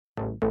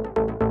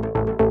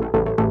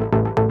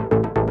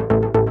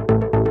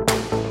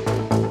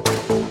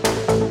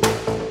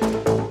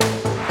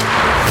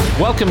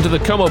Welcome to the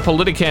KOMO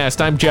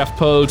Politicast. I'm Jeff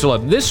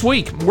Podela. This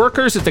week,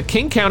 workers at the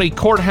King County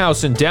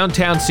Courthouse in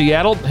downtown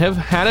Seattle have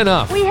had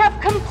enough. We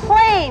have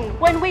complained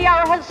when we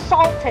are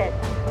assaulted,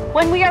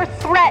 when we are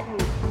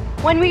threatened,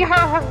 when we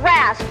are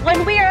harassed,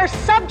 when we are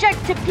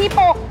subject to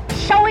people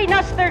showing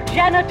us their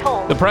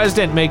genitals. The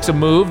president makes a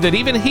move that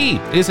even he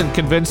isn't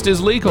convinced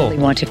is legal. We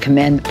want to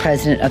commend the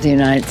President of the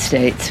United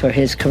States for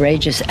his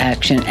courageous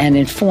action and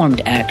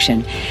informed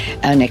action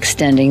on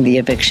extending the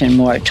eviction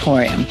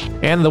moratorium.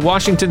 And the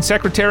Washington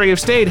Secretary of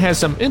State has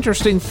some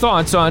interesting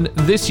thoughts on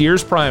this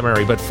year's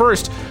primary. But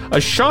first,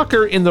 a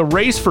shocker in the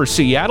race for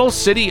Seattle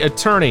City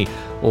Attorney.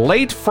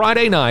 Late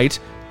Friday night,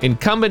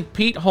 incumbent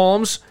Pete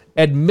Holmes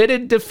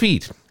admitted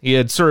defeat. He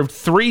had served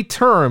 3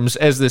 terms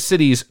as the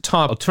city's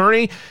top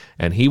attorney,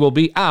 and he will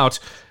be out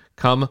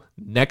come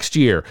next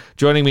year.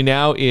 Joining me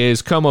now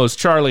is KOMO's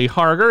Charlie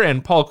Harger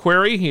and Paul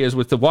Query. He is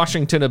with the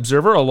Washington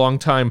Observer, a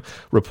longtime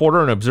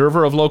reporter and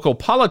observer of local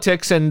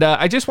politics. And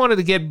I just wanted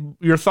to get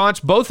your thoughts,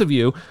 both of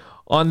you,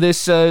 on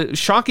this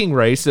shocking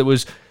race that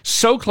was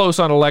so close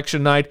on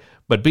election night.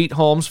 But Pete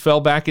Holmes fell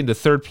back into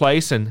third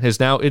place and has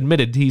now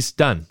admitted he's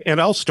done.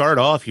 And I'll start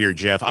off here,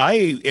 Jeff.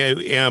 I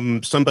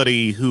am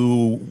somebody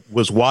who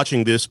was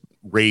watching this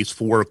race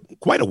for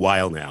quite a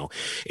while now.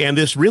 And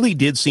this really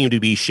did seem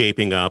to be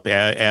shaping up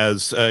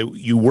as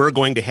you were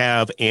going to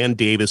have Ann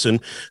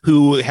Davison,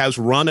 who has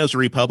run as a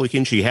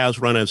Republican. She has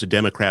run as a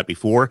Democrat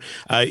before.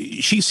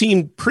 She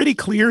seemed pretty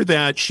clear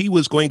that she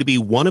was going to be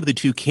one of the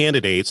 2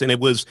 candidates. And it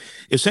was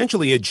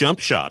essentially a jump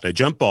shot, a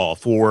jump ball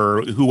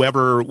for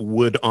whoever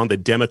would on the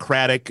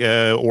Democratic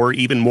or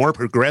even more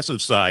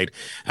progressive side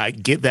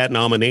get that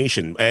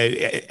nomination.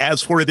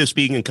 As for this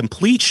being a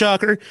complete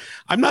shocker,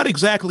 I'm not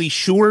exactly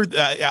sure.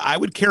 I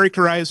would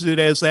characterize it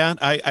as that.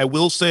 I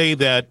will say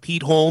that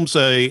Pete Holmes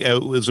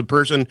was a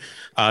person,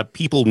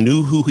 people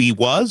knew who he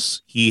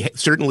was. He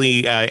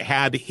certainly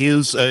had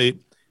his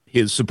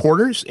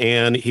supporters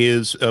and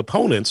his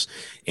opponents.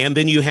 And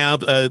then you have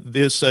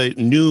this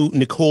new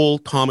Nicole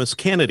Thomas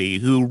Kennedy,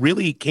 who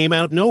really came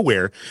out of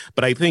nowhere.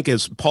 But I think,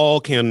 as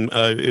Paul can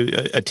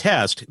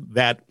attest,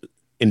 that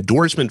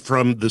endorsement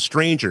from the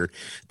stranger,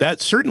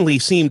 that certainly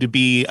seemed to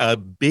be a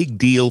big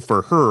deal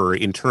for her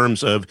in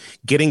terms of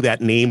getting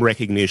that name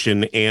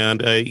recognition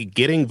and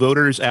getting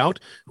voters out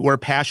who are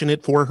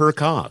passionate for her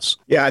cause.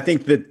 Yeah, I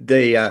think that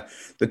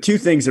the 2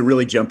 things that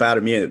really jump out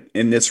at me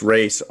in this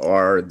race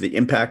are the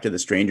impact of the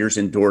stranger's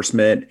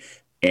endorsement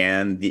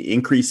and the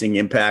increasing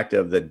impact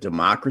of the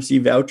democracy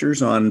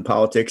vouchers on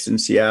politics in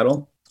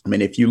Seattle. I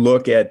mean, if you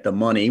look at the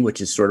money, which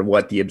is sort of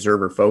what the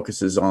Observer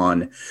focuses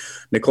on,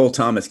 Nicole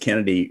Thomas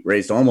Kennedy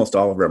raised almost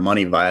all of her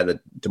money via the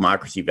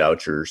democracy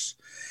vouchers.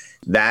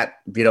 That,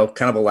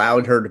 kind of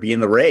allowed her to be in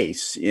the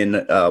race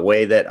in a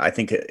way that I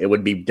think it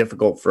would be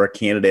difficult for a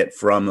candidate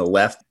from the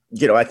left.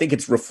 I think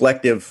it's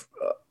reflective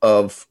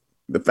of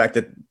the fact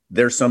that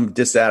there's some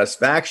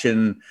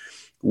dissatisfaction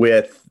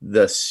with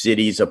the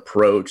city's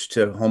approach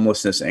to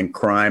homelessness and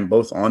crime,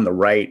 both on the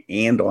right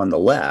and on the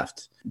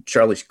left.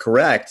 Charlie's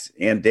correct.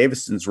 Ann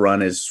Davison's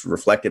run is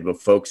reflective of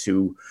folks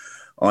who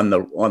on the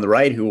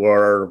right who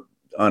are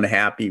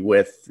unhappy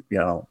with,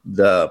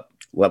 the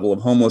level of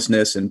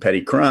homelessness and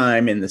petty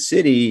crime in the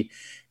city.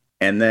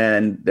 And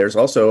then there's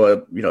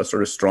also a,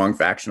 sort of strong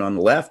faction on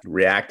the left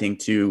reacting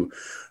to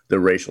the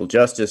racial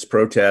justice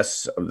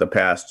protests of the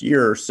past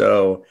year or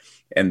so.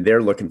 And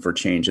they're looking for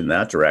change in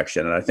that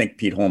direction. And I think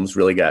Pete Holmes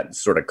really got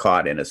sort of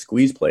caught in a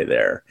squeeze play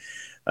there.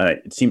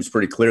 It seems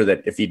pretty clear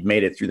that if he'd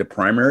made it through the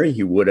primary,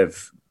 he would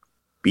have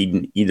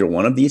beaten either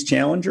one of these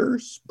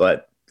challengers,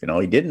 but,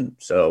 he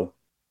didn't. So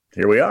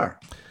here we are.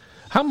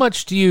 How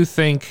much do you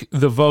think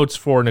the votes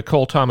for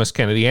Nicole Thomas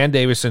Kennedy, Ann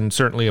Davison,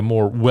 certainly a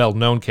more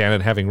well-known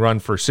candidate, having run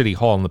for City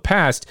Hall in the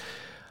past,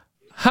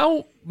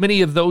 how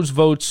many of those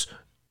votes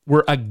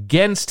were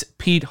against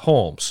Pete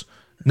Holmes,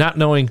 not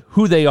knowing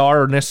who they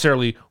are or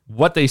necessarily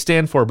what they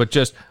stand for, but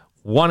just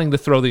wanting to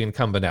throw the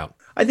incumbent out?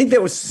 I think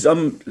there was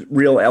some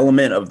real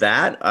element of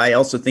that. I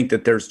also think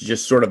that there's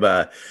just sort of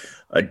a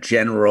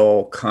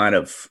general kind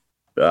of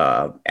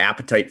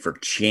appetite for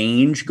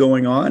change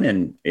going on,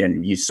 and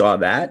you saw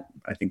that.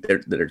 I think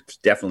there's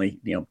definitely,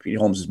 Pete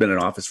Holmes has been in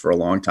office for a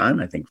long time.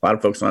 I think a lot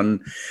of folks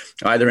on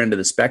either end of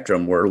the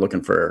spectrum were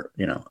looking for,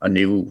 a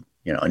new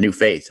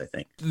face, I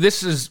think.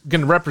 This is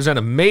going to represent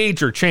a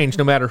major change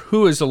no matter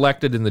who is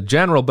elected in the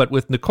general, but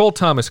with Nicole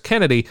Thomas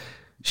Kennedy,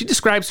 she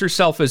describes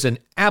herself as an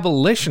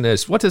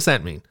abolitionist. What does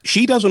that mean?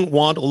 She doesn't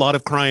want a lot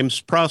of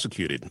crimes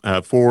prosecuted.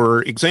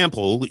 For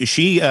example,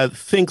 she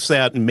thinks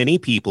that many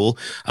people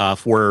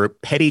for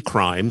petty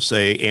crimes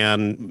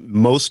and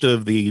most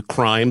of the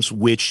crimes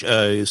which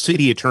a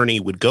city attorney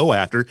would go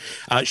after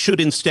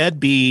should instead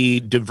be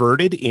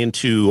diverted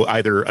into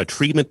either a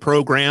treatment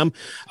program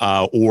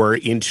or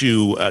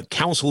into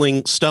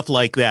counseling, stuff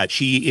like that.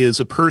 She is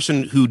a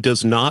person who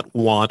does not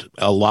want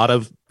a lot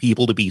of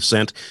people to be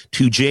sent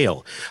to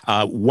jail.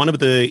 One of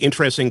the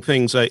interesting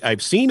things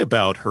I've seen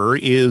about her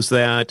is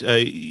that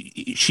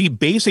she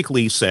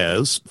basically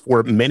says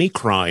for many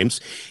crimes,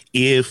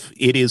 if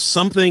it is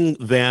something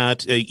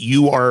that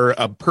you are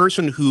a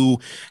person who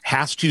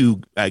has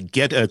to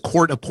get a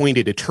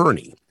court-appointed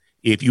attorney,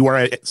 if you are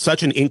at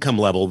such an income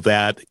level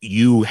that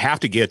you have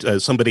to get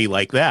somebody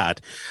like that,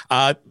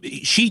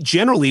 she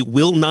generally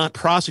will not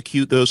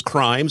prosecute those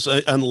crimes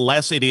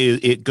unless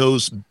it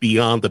goes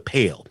beyond the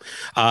pale.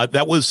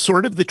 That was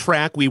sort of the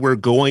track we were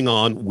going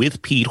on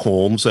with Pete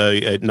Holmes,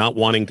 not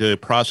wanting to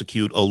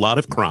prosecute a lot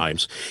of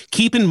crimes.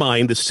 Keep in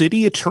mind, the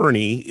city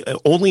attorney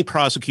only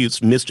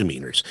prosecutes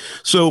misdemeanors.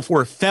 So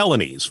for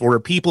felonies, for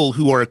people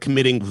who are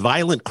committing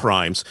violent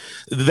crimes,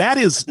 that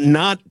is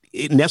not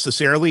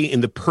necessarily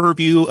in the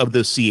purview of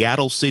the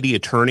Seattle city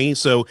attorney.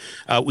 So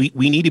we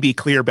need to be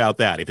clear about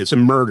that. If it's a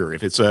murder,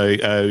 if it's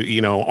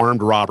a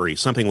armed robbery,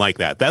 something like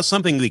that, that's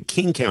something the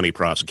King County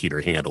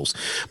prosecutor handles.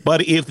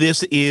 But if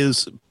this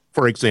is,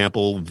 for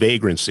example,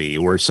 vagrancy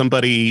or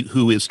somebody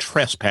who is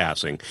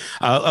trespassing,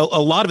 a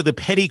lot of the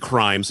petty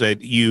crimes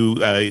that you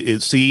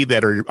see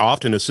that are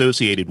often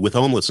associated with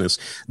homelessness,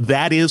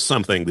 that is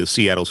something the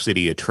Seattle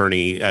city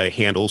attorney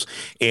handles.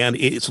 And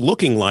it's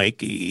looking like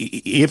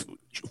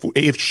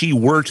if she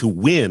were to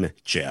win,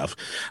 Jeff,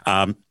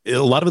 a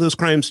lot of those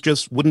crimes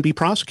just wouldn't be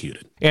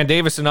prosecuted. Ann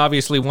Davison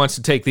obviously wants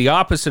to take the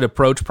opposite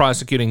approach,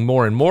 prosecuting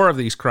more and more of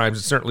these crimes.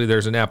 And certainly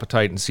there's an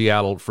appetite in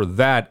Seattle for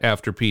that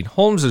after Pete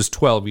Holmes'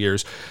 12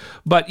 years.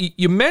 But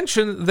you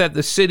mentioned that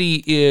the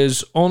city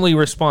is only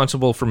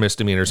responsible for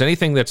misdemeanors.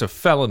 Anything that's a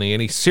felony,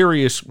 any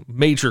serious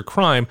major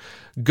crime,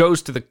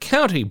 goes to the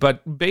county.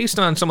 But based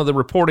on some of the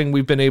reporting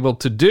we've been able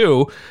to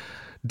do,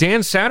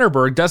 Dan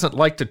Satterberg doesn't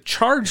like to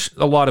charge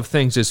a lot of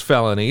things as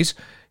felonies.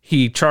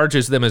 He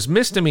charges them as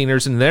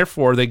misdemeanors, and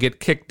therefore they get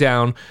kicked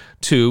down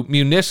to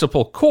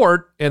municipal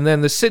court, and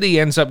then the city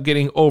ends up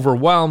getting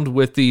overwhelmed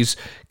with these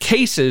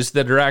cases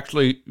that are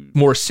actually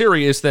more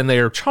serious than they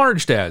are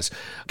charged as.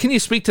 Can you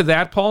speak to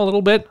that, Paul, a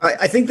little bit?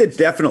 I think that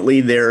definitely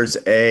there's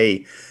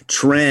a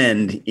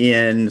trend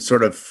in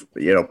sort of,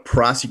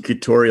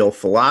 prosecutorial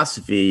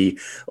philosophy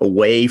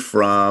away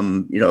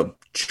from,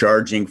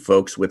 charging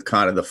folks with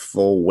kind of the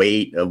full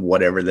weight of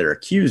whatever they're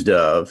accused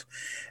of.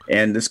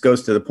 And this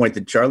goes to the point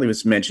that Charlie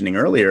was mentioning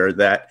earlier,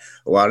 that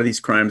a lot of these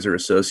crimes are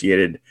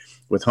associated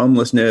with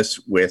homelessness,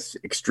 with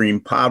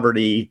extreme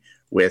poverty,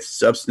 with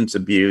substance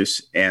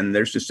abuse. And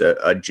there's just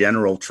a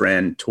general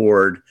trend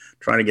toward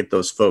trying to get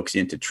those folks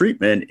into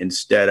treatment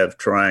instead of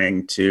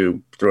trying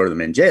to throw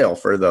them in jail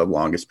for the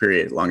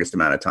longest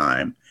amount of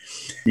time.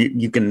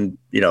 You can,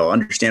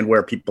 understand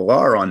where people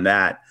are on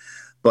that.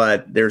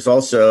 But there's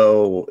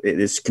also,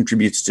 this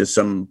contributes to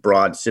some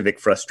broad civic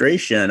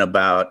frustration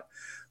about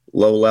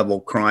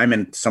low-level crime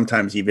and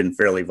sometimes even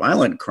fairly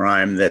violent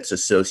crime that's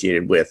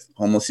associated with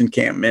homeless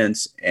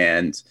encampments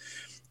and,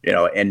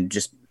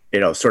 just,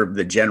 sort of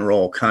the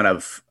general kind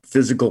of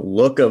physical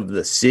look of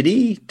the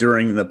city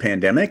during the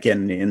pandemic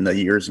and in the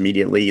years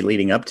immediately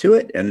leading up to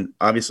it. And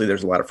obviously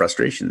there's a lot of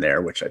frustration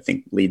there, which I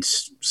think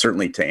leads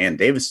certainly to Ann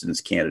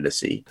Davison's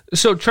candidacy.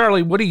 So,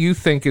 Charlie, what do you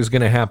think is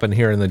going to happen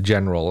here in the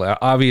general?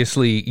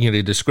 Obviously,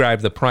 you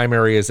described the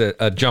primary as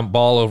a jump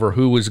ball over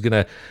who was going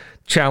to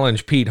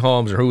challenge Pete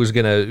Holmes or who was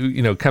going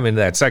to, come into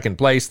that second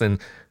place. Then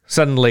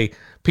suddenly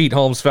Pete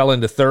Holmes fell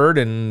into third,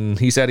 and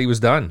he said he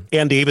was done.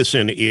 Ann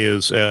Davison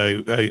is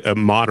a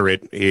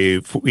moderate.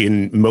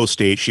 In most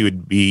states, she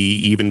would be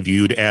even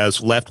viewed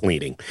as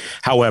left-leaning.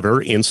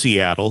 However, in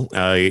Seattle,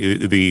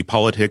 the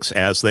politics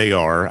as they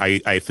are,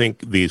 I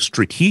think the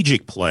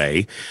strategic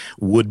play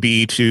would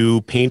be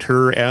to paint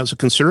her as a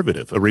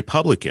conservative, a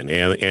Republican,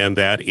 and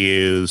that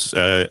is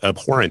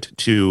abhorrent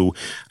to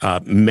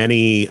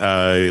many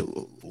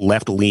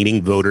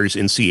left-leaning voters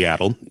in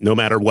Seattle, no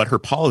matter what her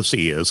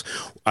policy is.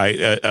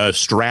 A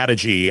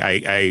strategy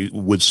I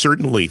would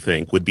certainly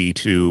think would be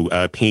to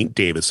paint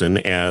Davison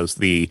as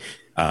the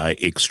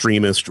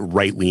extremist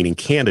right-leaning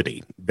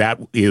candidate. That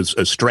is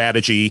a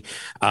strategy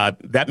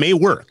that may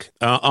work.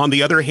 On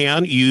the other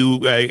hand, you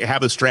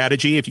have a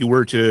strategy if you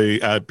were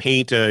to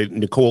paint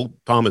Nicole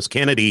Thomas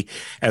Kennedy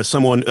as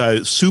someone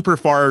super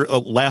far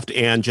left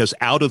and just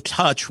out of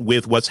touch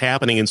with what's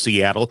happening in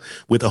Seattle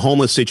with the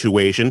homeless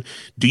situation.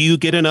 Do you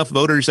get enough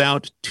voters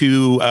out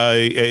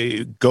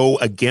to go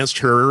against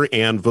her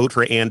and vote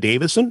for Ann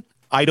Davison?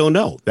 I don't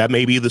know. That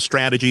may be the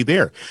strategy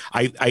there.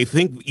 I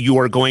think you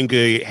are going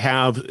to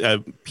have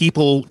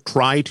people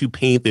try to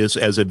paint this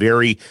as a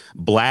very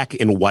black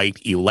and white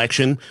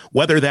election.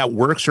 Whether that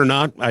works or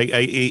not,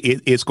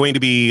 it's going to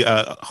be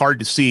hard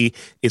to see.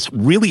 It's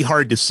really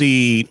hard to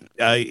see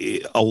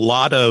a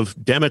lot of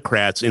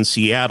Democrats in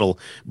Seattle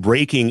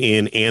breaking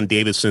in Ann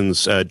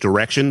Davison's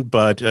direction.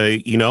 But,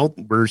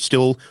 we're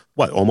still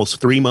almost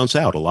 3 months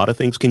out. A lot of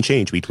things can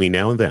change between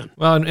now and then.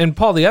 Well, and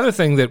Paul, the other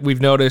thing that we've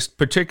noticed,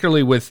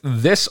 particularly with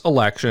this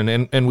election,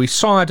 and we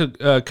saw it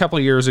a couple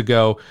of years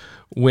ago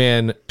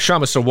when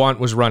Kshama Sawant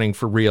was running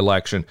for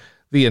re-election,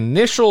 the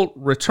initial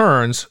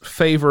returns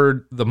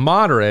favored the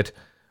moderate,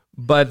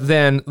 but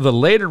then the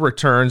later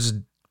returns,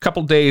 a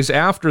couple days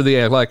after the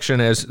election,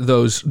 as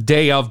those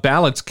day of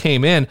ballots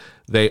came in,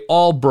 they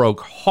all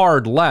broke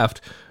hard left.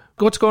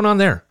 What's going on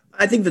there?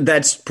 I think that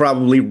that's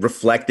probably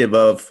reflective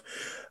of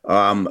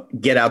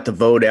get out the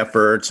vote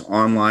efforts,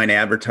 online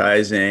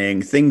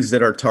advertising, things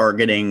that are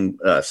targeting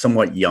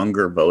somewhat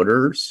younger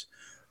voters.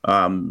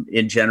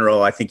 In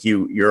general, I think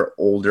your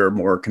older,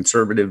 more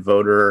conservative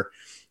voter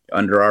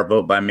under our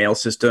vote by mail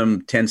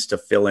system tends to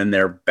fill in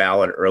their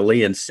ballot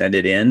early and send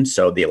it in.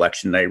 So the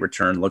election night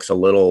return looks a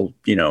little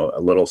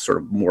sort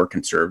of more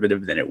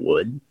conservative than it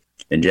would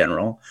in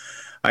general.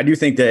 I do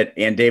think that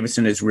Ann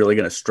Davison is really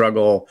going to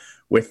struggle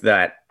with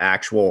that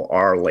actual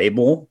R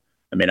label.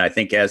 I mean, I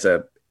think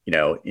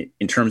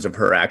in terms of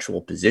her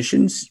actual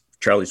positions,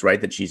 Charlie's right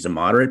that she's a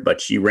moderate,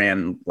 but she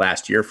ran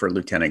last year for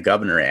lieutenant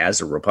governor as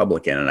a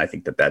Republican. And I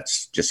think that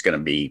that's just going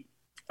to be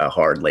a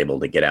hard label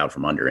to get out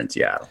from under in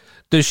Seattle.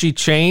 Does she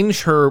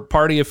change her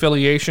party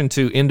affiliation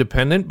to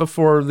independent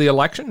before the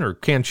election, or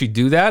can she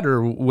do that,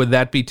 or would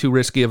that be too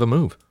risky of a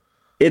move?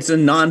 It's a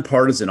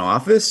nonpartisan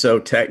office, so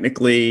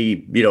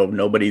technically,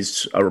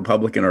 nobody's a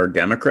Republican or a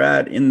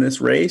Democrat in this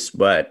race.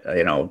 But,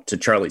 to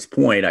Charlie's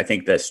point, I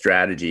think the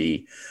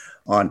strategy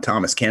on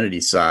Thomas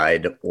Kennedy's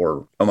side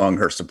or among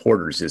her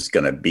supporters is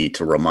going to be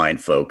to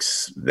remind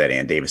folks that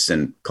Ann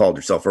Davison called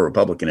herself a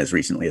Republican as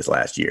recently as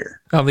last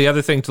year. The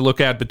other thing to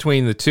look at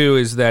between the two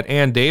is that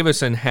Ann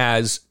Davison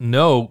has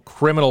no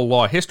criminal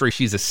law history.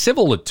 She's a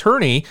civil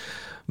attorney.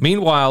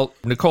 Meanwhile,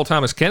 Nicole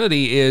Thomas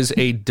Kennedy is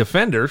a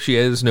defender. She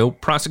has no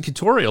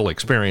prosecutorial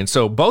experience.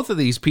 So both of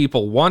these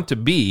people want to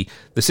be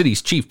the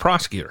city's chief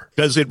prosecutor.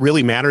 Does it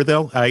really matter,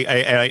 though?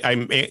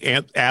 I'm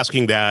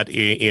asking that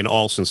in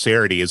all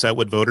sincerity. Is that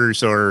what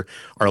voters are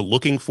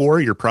looking for,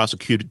 your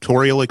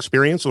prosecutorial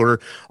experience, or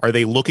are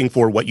they looking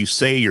for what you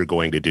say you're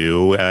going to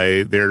do?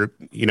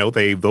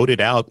 They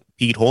voted out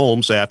Pete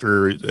Holmes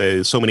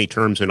after so many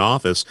terms in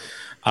office.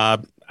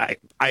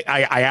 I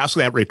ask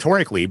that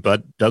rhetorically,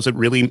 but does it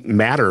really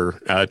matter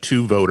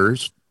to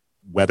voters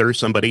whether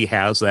somebody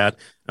has that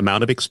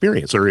amount of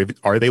experience, or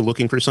are they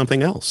looking for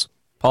something else?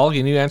 Paul,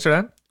 can you answer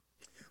that?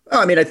 Well,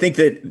 I mean, I think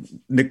that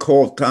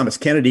Nicole Thomas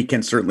Kennedy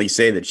can certainly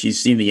say that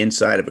she's seen the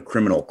inside of a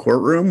criminal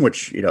courtroom,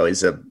 which,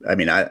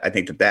 I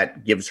think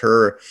that gives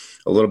her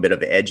a little bit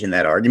of edge in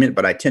that argument.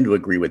 But I tend to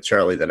agree with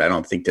Charlie that I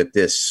don't think that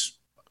this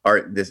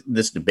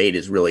debate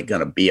is really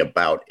going to be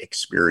about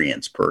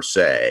experience per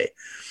se.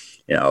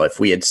 If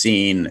we had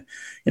seen,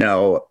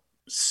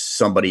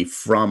 somebody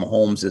from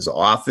Holmes's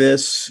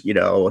office,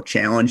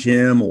 challenge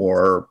him,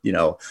 or,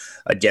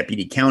 a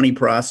deputy county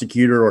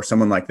prosecutor or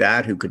someone like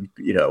that who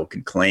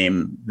could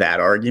claim that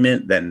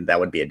argument, then that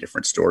would be a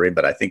different story.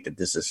 But I think that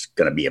this is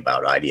going to be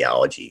about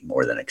ideology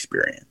more than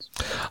experience.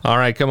 All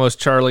right, KOMO's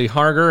Charlie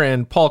Harger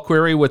and Paul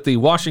Query with the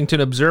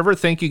Washington Observer.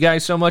 Thank you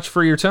guys so much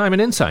for your time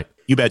and insight.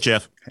 You bet,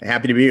 Jeff.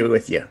 Happy to be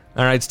with you.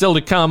 All right, still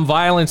to come,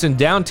 violence in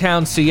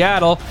downtown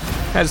Seattle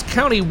has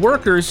county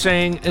workers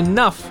saying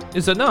enough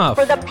is enough.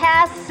 For the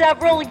past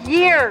several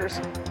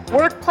years,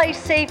 workplace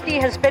safety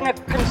has been a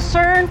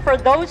concern for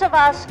those of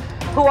us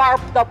who are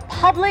the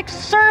public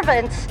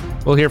servants.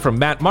 We'll hear from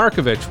Matt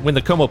Markovich when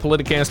the KOMO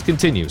Politicast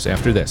continues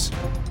after this.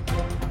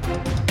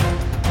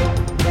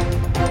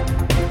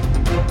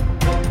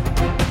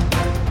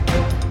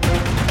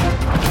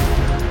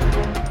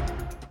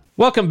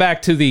 Welcome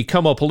back to the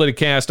KOMO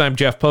Politicast. I'm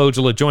Jeff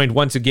Pogela, joined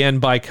once again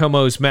by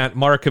KOMO's Matt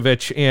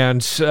Markovich.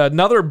 And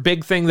another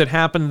big thing that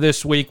happened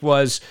this week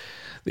was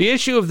the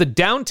issue of the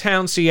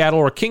downtown Seattle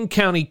or King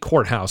County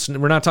Courthouse.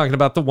 And we're not talking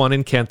about the one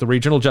in Kent, the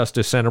Regional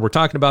Justice Center. We're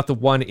talking about the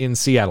one in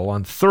Seattle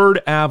on 3rd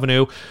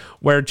Avenue,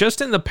 where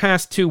just in the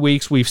past 2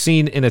 weeks, we've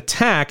seen an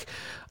attack,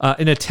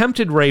 an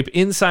attempted rape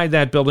inside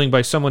that building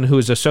by someone who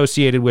is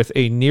associated with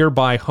a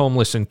nearby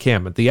homeless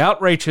encampment. The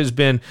outrage has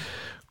been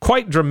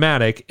quite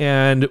dramatic,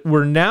 and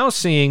we're now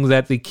seeing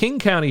that the King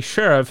County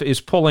Sheriff is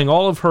pulling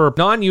all of her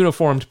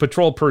non-uniformed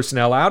patrol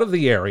personnel out of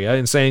the area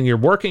and saying you're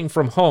working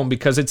from home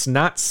because it's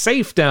not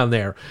safe down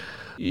there.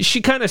 She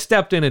kind of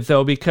stepped in it,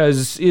 though,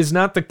 because is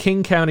not the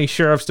King County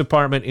Sheriff's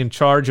Department in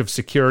charge of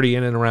security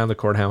in and around the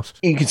courthouse?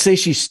 You could say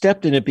she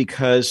stepped in it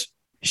because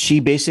she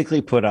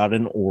basically put out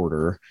an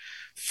order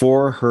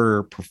for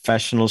her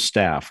professional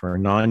staff, her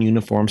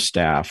non-uniform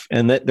staff,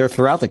 and they're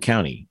throughout the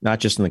county, not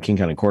just in the King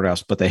County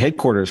Courthouse, but the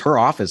headquarters, her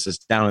office is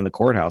down in the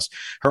courthouse.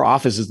 Her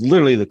office is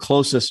literally the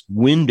closest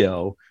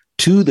window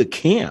to the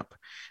camp.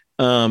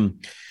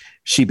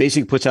 She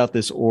basically puts out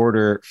this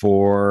order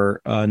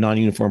for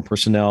non-uniform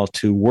personnel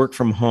to work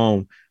from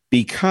home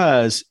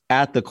because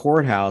at the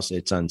courthouse,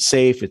 it's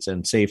unsafe. It's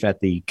unsafe at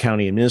the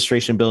county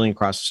administration building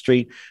across the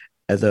street,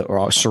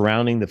 or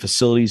surrounding the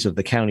facilities of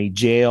the county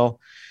jail.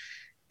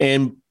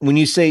 And when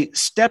you say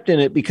stepped in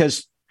it,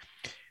 because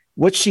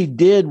what she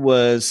did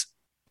was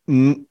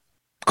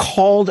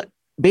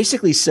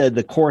basically said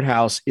the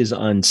courthouse is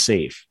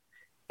unsafe.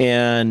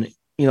 And,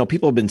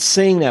 people have been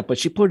saying that, but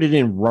she put it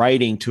in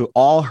writing to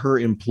all her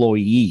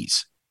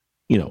employees,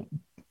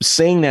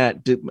 saying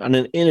that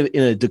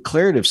in a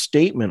declarative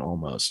statement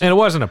almost. And it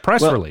wasn't a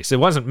press release. It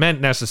wasn't meant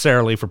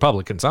necessarily for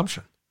public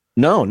consumption.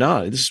 No.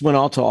 This went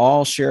out to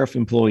all sheriff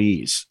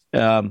employees.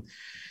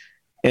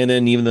 And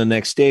then even the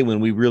next day, when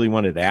we really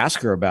wanted to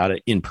ask her about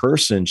it in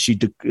person, she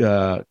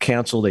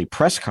canceled a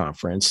press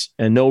conference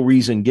and no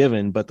reason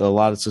given. But a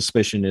lot of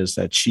suspicion is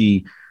that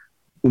she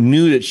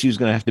knew that she was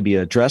going to have to be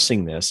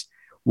addressing this.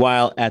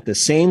 While at the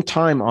same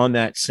time on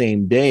that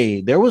same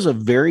day, there was a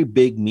very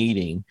big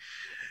meeting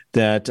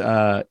that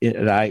I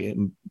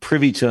am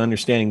privy to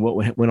understanding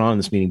what went on in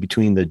this meeting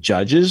between the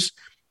judges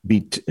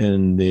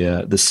and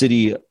the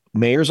city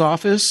mayor's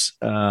office.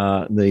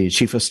 The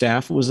chief of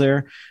staff was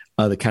there,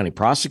 the county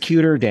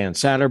prosecutor, Dan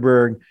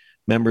Satterberg,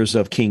 members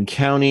of King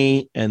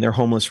County and their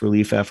homeless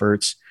relief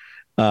efforts,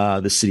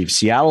 the city of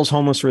Seattle's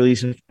homeless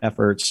relief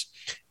efforts,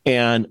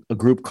 and a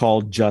group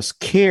called Just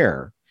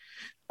Care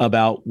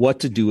about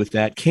what to do with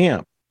that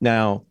camp.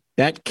 Now,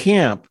 that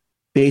camp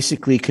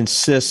basically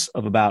consists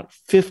of about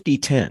 50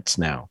 tents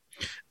now.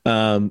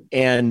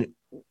 And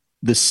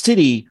the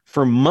city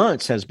for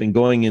months has been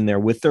going in there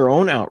with their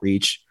own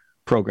outreach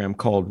program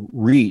called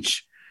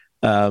Reach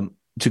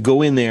to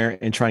go in there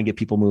and try and get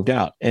people moved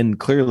out. And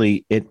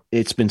clearly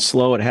it's been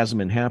slow. It hasn't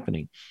been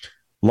happening.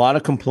 A lot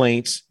of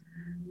complaints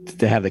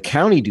to have the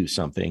county do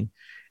something.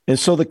 And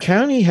so the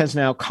county has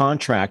now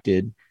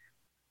contracted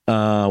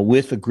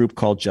with a group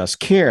called Just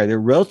Care. They're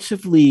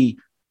relatively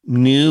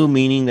new,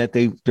 meaning that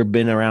they've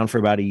been around for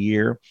about a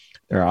year.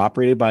 They're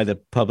operated by the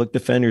Public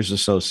Defenders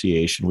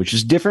Association, which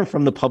is different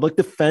from the public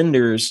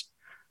defenders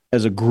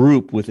as a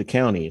group with the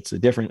county. It's a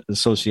different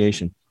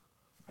association.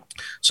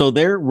 So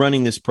they're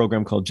running this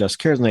program called Just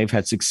Care, and they've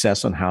had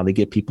success on how they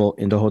get people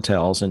into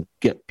hotels and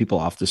get people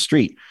off the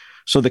street.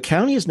 So the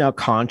county is now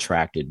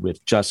contracted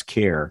with Just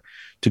Care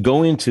to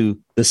go into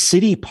the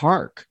city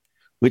park,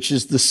 which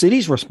is the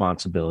city's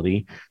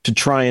responsibility to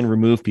try and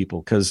remove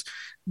people because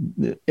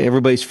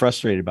everybody's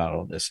frustrated about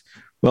all this.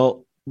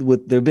 Well,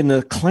 there've been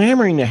a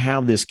clamoring to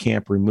have this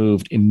camp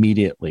removed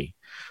immediately.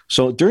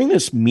 So during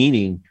this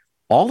meeting,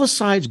 all the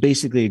sides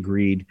basically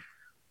agreed,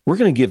 we're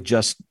going to give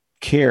Just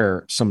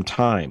Care some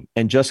time.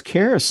 And Just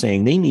Care is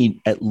saying they need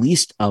at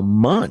least a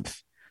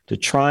month to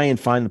try and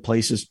find the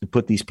places to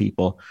put these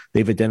people.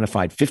 They've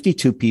identified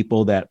 52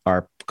 people that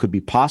could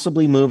be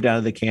possibly moved out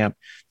of the camp.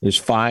 There's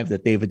 5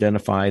 that they've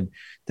identified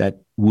that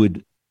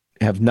would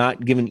have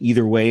not given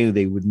either way.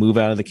 They would move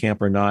out of the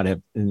camp or not,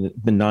 have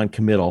been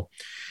non-committal.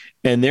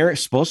 And they're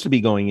supposed to be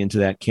going into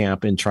that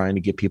camp and trying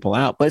to get people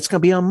out, but it's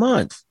going to be a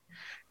month.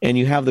 And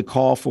you have the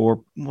call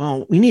for,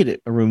 well, we need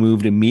it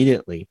removed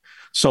immediately.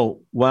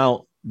 So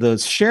while the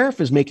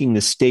sheriff is making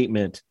this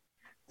statement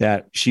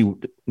that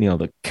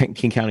the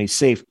King County is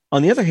safe,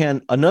 on the other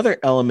hand, another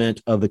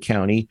element of the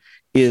county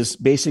is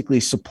basically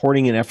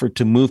supporting an effort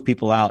to move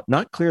people out,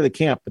 not clear the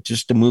camp, but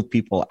just to move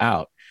people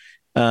out.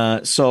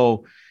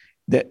 So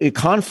that it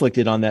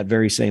conflicted on that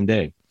very same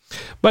day.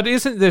 But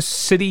isn't this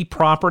city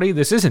property?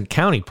 This isn't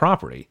county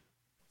property.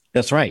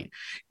 That's right.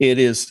 It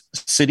is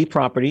city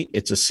property.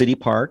 It's a city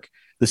park.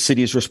 The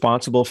city is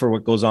responsible for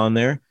what goes on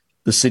there.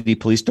 The city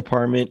police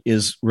department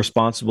is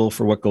responsible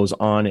for what goes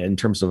on in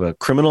terms of a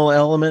criminal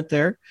element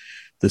there.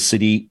 The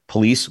city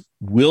police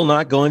will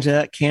not go into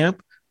that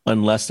camp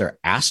unless they're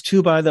asked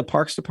to by the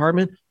parks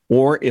department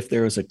or if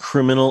there is a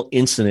criminal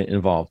incident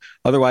involved.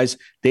 Otherwise,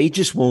 they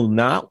just will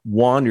not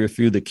wander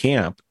through the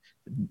camp.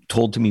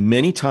 Told to me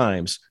many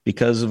times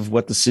because of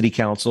what the city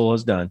council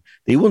has done.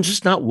 They will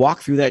just not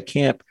walk through that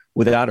camp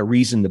without a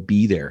reason to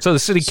be there. So the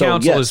city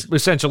council has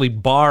essentially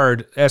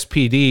barred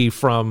SPD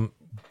from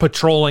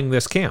patrolling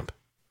this camp.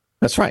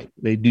 That's right.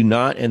 They do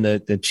not. And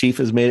the chief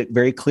has made it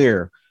very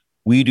clear.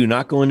 We do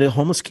not go into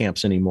homeless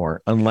camps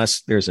anymore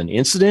unless there's an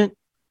incident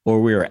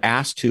or we are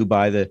asked to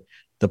by the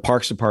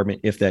parks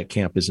department if that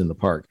camp is in the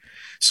park.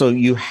 So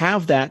you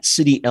have that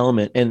city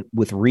element and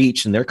with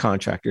Reach and their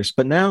contractors,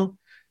 but now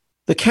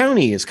the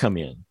county has come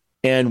in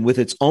and with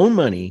its own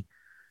money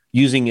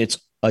using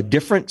a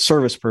different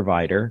service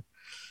provider.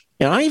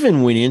 And I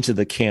even went into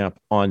the camp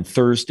on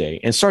Thursday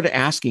and started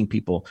asking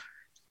people,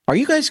 are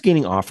you guys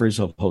getting offers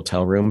of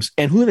hotel rooms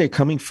and who are they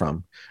coming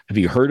from? Have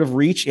you heard of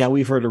Reach? Yeah,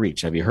 we've heard of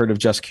Reach. Have you heard of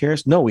Just Care?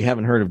 No, we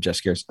haven't heard of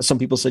Just Care. Some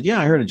people said, yeah,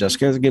 I heard of Just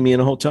Care. They're giving me in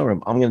a hotel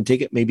room. I'm going to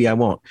take it. Maybe I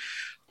won't.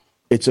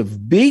 It's a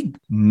big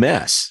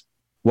mess.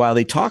 While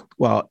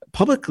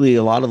publicly,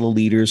 a lot of the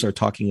leaders are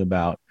talking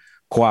about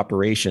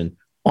cooperation.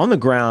 On the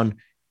ground,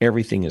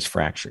 everything is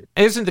fractured.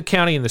 Isn't the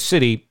county and the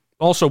city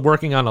also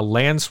working on a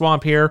land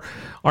swap here?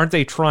 Aren't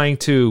they trying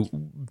to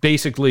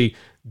basically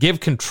give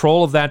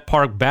control of that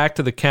park back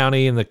to the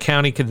county and the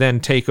county could then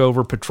take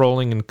over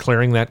patrolling and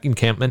clearing that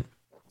encampment?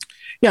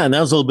 Yeah, and that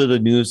was a little bit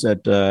of news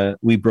that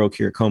we broke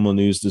here at Como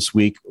News this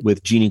week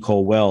with Jeannie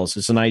Cole Wells.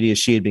 It's an idea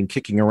she had been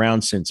kicking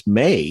around since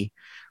May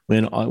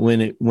when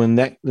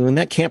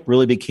that camp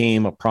really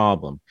became a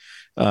problem.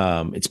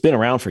 It's been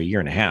around for a year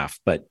and a half,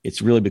 but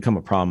it's really become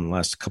a problem in the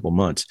last couple of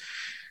months.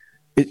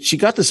 She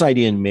got this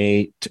idea in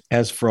May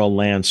as for a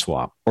land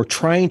swap or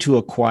trying to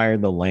acquire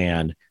the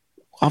land.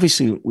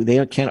 Obviously,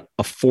 they can't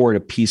afford a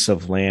piece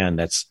of land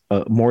that's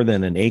more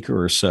than an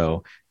acre or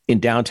so in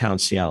downtown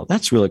Seattle.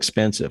 That's real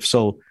expensive.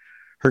 So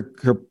her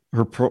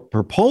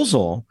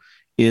proposal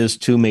is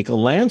to make a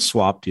land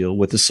swap deal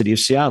with the city of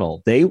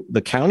Seattle.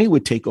 The county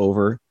would take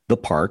over the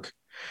park,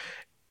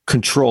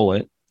 control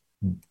it,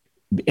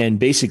 and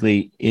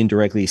basically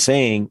indirectly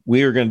saying,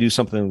 we are going to do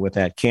something with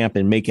that camp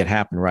and make it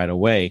happen right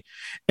away.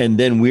 And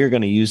then we're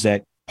going to use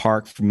that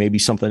park for maybe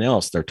something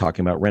else. They're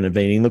talking about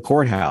renovating the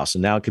courthouse,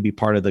 and now it could be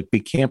part of the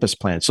big campus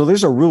plan. So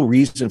there's a real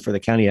reason for the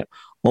county to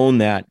own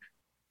that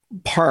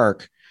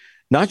park,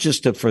 not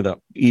just for the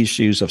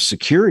issues of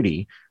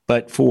security,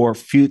 but for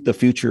the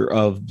future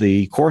of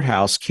the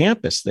courthouse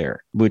campus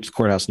there, which the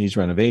courthouse needs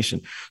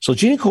renovation. So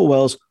Jeannie Cole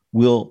Wells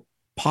will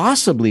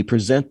possibly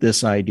present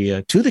this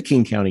idea to the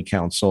King County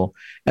Council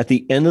at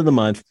the end of the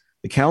month.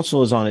 The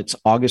council is on its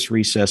August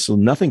recess, so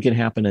nothing can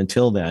happen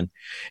until then.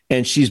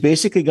 And she's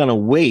basically going to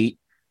wait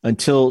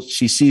until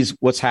she sees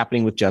what's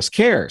happening with Just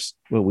Cares,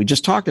 what we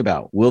just talked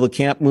about. Will the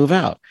camp move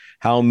out?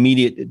 How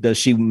immediate does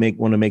she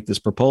want to make this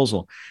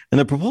proposal? And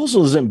the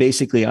proposal isn't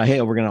basically,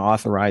 hey, we're going to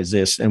authorize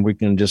this and we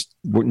can just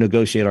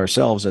negotiate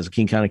ourselves as a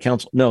King County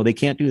Council. No, they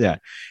can't do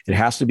that. It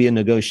has to be a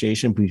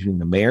negotiation between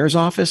the mayor's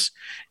office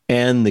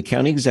and the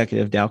county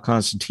executive, Dow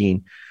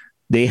Constantine.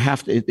 They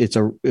have to, it's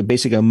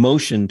basically a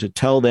motion to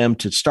tell them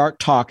to start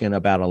talking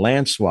about a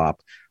land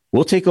swap.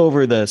 We'll take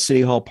over the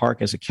City Hall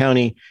Park as a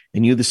county,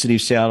 and you, the city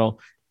of Seattle,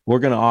 we're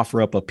going to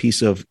offer up a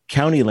piece of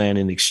county land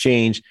in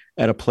exchange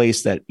at a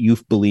place that you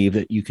believe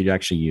that you could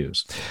actually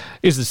use.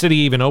 Is the city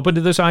even open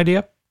to this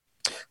idea?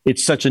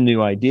 It's such a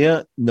new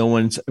idea. No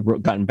one's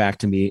gotten back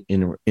to me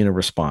in a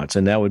response,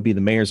 and that would be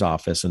the mayor's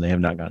office, and they have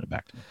not gotten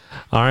back to me.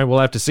 All right, we'll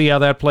have to see how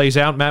that plays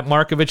out. Matt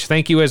Markovich,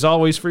 thank you as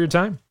always for your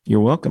time.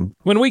 You're welcome.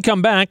 When we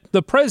come back,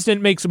 the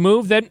president makes a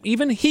move that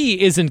even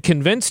he isn't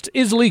convinced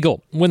is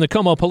legal when the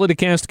KOMO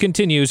Politicast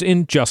continues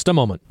in just a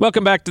moment.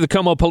 Welcome back to the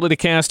KOMO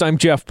Politicast. I'm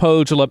Jeff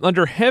Pogela.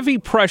 Under heavy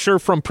pressure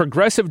from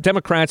progressive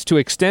Democrats to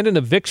extend an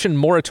eviction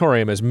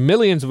moratorium as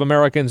millions of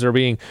Americans are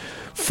being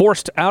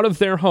forced out of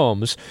their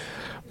homes,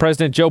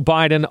 President Joe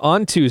Biden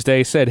on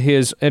Tuesday said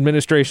his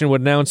administration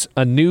would announce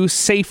a new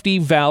safety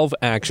valve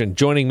action.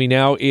 Joining me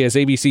now is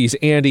ABC's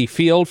Andy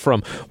Field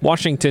from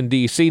Washington,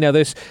 D.C. Now,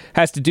 this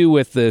has to do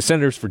with the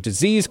Centers for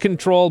Disease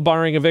Control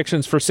barring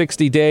evictions for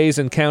 60 days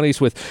in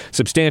counties with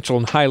substantial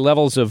and high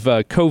levels of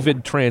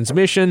COVID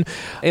transmission.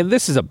 And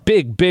this is a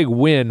big, big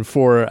win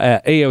for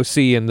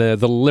AOC and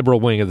the liberal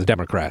wing of the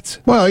Democrats.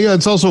 Well, yeah,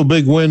 it's also a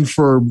big win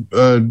for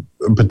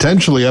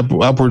potentially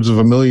upwards of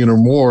 1 million or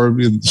more.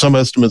 Some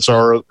estimates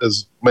are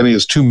as many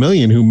as 2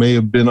 million who may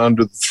have been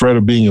under the threat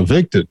of being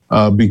evicted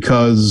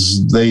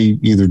because they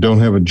either don't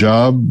have a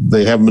job,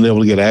 they haven't been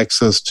able to get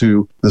access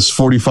to this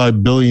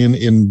 $45 billion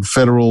in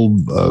federal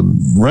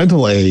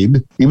rental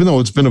aid, even though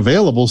it's been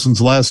available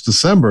since last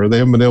December. They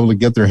haven't been able to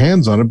get their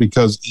hands on it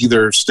because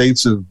either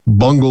states have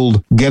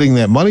bungled getting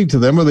that money to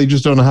them or they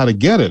just don't know how to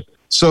get it.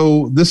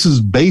 So this is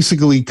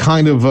basically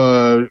kind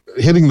of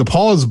hitting the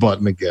pause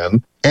button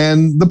again.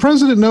 And the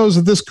president knows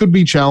that this could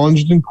be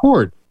challenged in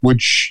court,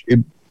 which it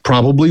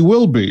probably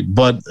will be.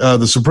 But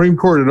the Supreme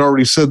Court had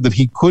already said that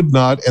he could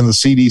not, and the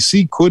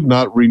CDC could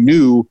not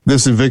renew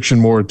this eviction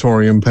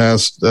moratorium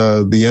past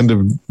the end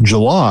of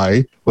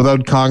July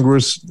without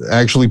Congress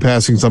actually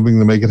passing something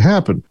to make it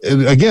happen.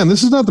 And again,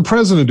 this is not the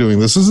president doing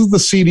this. This is the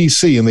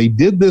CDC, and they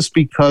did this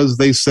because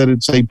they said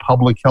it's a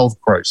public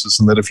health crisis,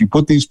 and that if you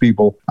put these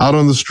people out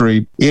on the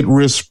street, it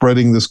risks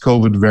spreading this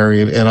COVID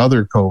variant and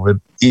other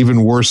COVID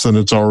even worse than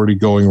it's already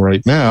going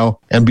right now.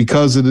 And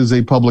because it is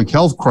a public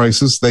health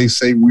crisis, they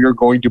say we are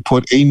going to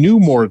put a new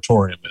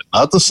moratorium in.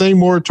 Not the same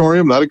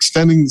moratorium, not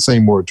extending the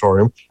same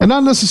moratorium, and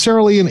not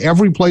necessarily in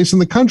every place in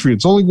the country.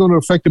 It's only going to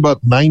affect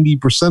about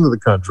 90% of the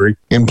country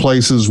in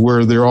places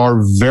where there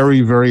are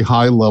very, very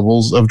high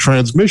levels of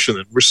transmission.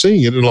 And we're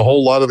seeing it in a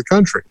whole lot of the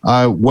country.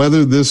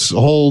 Whether this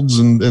holds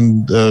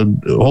and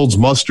holds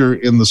muster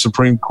in the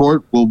Supreme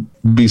Court will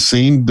be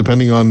seen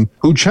depending on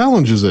who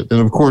challenges it. And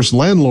of course,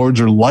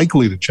 landlords are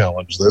likely to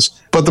challenge this.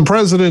 But the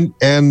president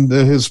and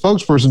his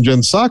spokesperson,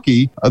 Jen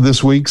Psaki,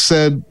 this week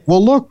said,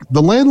 well, look,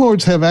 the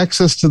landlords have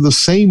access to the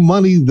same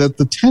money that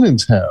the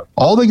tenants have.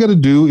 All they got to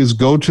do is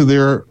go to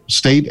their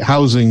state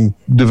housing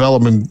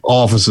development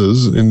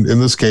offices, in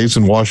this case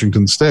in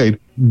Washington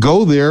State,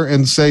 go there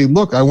and say,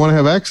 look, I want to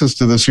have access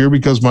to this here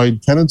because my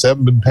tenants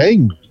haven't been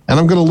paying me. And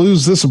I'm going to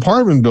lose this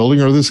apartment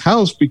building or this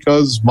house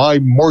because my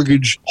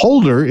mortgage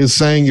holder is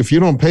saying, if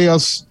you don't pay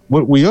us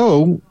what we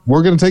owe,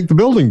 we're going to take the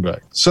building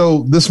back.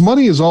 So this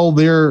money is all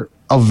there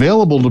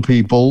available to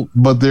people,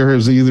 but there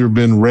has either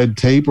been red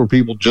tape or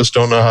people just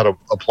don't know how to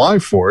apply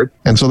for it.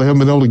 And so they haven't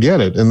been able to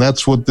get it. And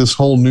that's what this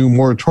whole new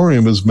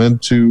moratorium is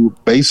meant to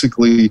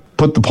basically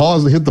hit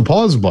the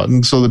pause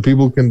button so that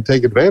people can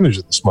take advantage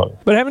of this money.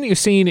 But haven't you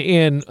seen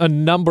in a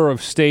number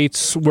of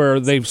states where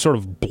they've sort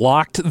of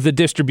blocked the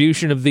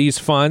distribution of these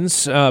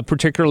funds,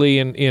 particularly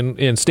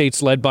in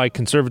states led by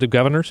conservative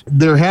governors?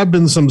 There have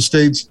been some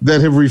states that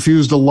have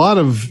refused a lot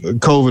of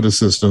COVID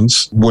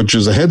assistance, which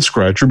is a head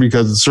scratcher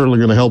because it's certainly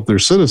going to help their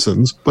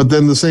citizens. But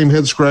then the same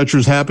head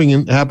scratchers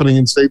happening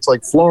in states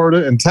like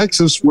Florida and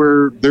Texas,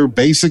 where they're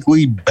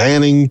basically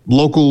banning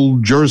local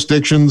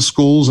jurisdictions,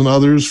 schools, and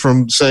others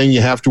from saying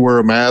you have to wear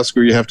a mask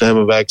or you have to have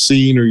a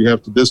vaccine or you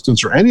have to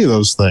distance or any of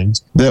those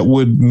things that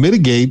would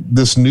mitigate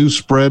this new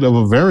spread of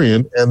a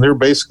variant. And they're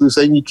basically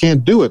saying you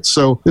can't do it.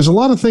 So there's a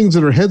lot of things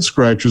that are head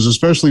scratchers,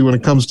 especially when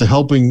it comes to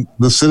helping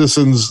the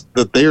citizens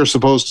that they are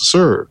supposed to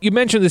serve. You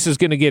mentioned this is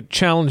going to get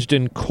challenged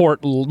in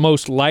court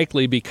most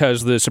likely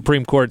because the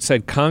Supreme Court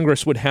said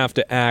Congress would have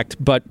to act,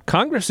 but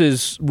Congress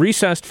is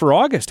recessed for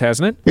August,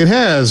 hasn't it? It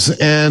has.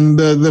 And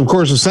of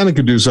course, the Senate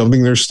could do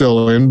something. They're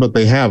still in, but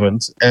they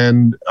haven't.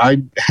 And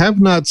I have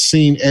not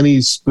seen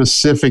any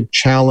specific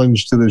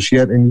challenge to this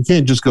yet. And you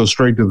can't just go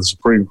straight to the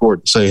Supreme Court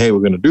and say, hey, we're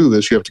going to do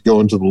this. You have to go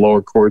into the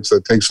lower courts.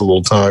 That takes a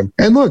little time.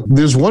 And look,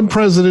 there's one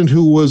president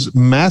who was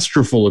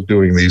masterful at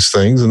doing these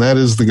things, and that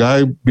is the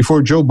guy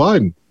before Joe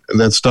Biden. And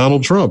that's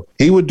Donald Trump.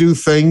 He would do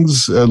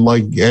things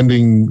like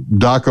ending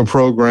DACA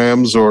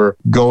programs or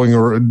going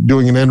or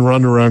doing an end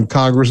run around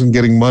Congress and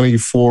getting money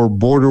for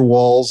border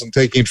walls and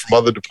taking it from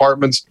other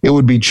departments. It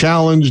would be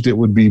challenged. It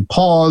would be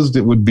paused.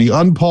 It would be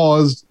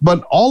unpaused.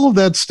 But all of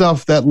that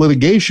stuff, that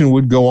litigation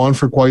would go on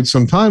for quite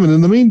some time. And in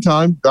the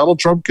meantime, Donald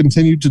Trump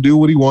continued to do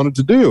what he wanted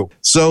to do.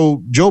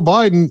 So Joe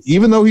Biden,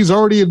 even though he's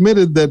already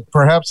admitted that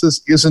perhaps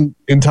this isn't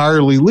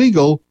entirely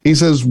legal, he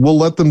says, we'll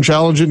let them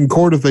challenge it in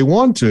court if they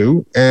want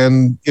to.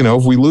 And,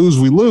 if we lose,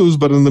 we lose.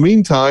 But in the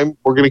meantime,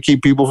 we're going to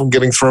keep people from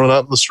getting thrown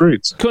out in the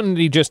streets. Couldn't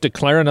he just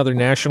declare another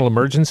national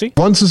emergency?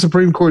 Once the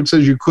Supreme Court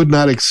says you could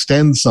not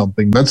extend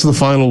something, that's the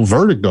final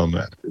verdict on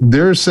that.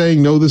 They're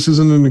saying, no, this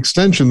isn't an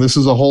extension. This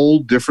is a whole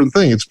different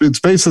thing. It's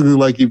basically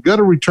like you've got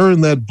to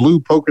return that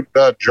blue polka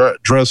dot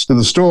dress to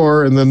the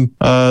store. And then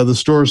the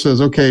store says,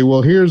 okay,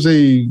 well, here's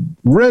a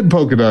red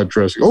polka dot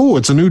dress. Oh,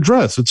 it's a new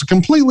dress. It's a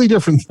completely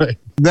different thing.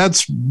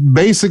 That's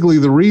basically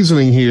the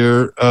reasoning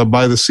here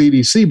by the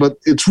CDC, but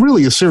it's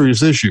really a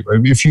serious issue. I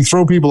mean, if you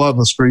throw people out in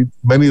the street,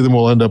 many of them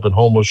will end up in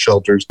homeless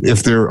shelters.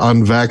 If they're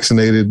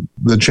unvaccinated,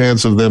 the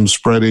chance of them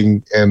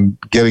spreading and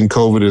getting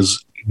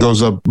COVID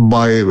goes up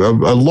by a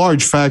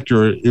large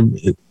factor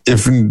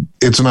if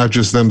it's not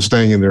just them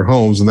staying in their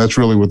homes. And that's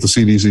really what the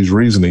CDC's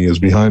reasoning is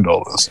behind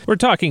all this. We're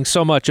talking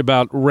so much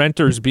about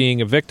renters being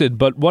evicted,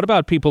 but what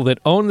about people that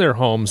own their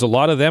homes? A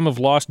lot of them have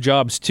lost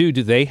jobs too.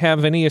 Do they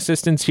have any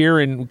assistance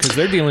here? Because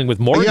they're dealing with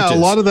mortgages. Yeah, a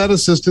lot of that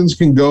assistance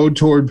can go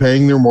toward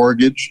paying their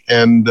mortgage,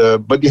 and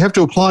but you have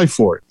to apply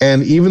for it.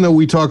 And even though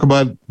we talk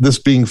about this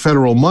being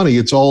federal money,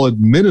 it's all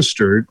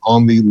administered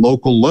on the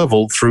local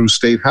level through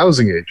state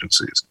housing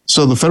agencies.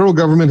 So the federal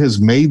government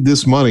has made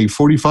this money,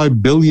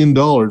 $45 billion.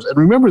 And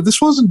remember, this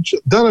wasn't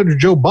done under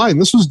Joe Biden.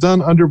 This was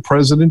done under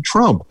President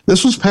Trump.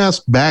 This was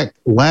passed back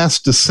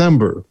last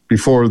December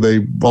before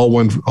they all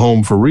went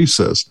home for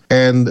recess.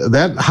 And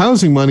that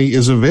housing money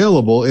is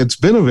available. It's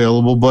been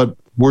available, but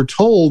we're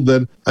told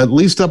that at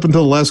least up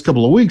until the last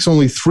couple of weeks,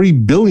 only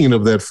 $3 billion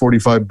of that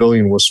 $45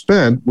 billion was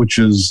spent, which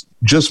is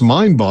just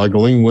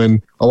mind-boggling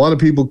when a lot of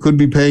people could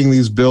be paying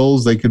these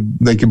bills. They could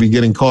be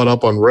getting caught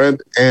up on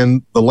rent,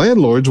 and the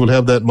landlords would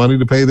have that money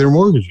to pay their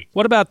mortgages.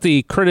 What about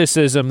the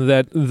criticism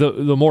that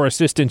the more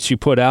assistance you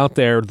put out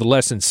there, the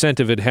less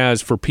incentive it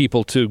has for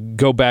people to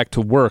go back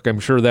to work?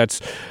 I'm sure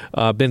that's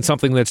been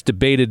something that's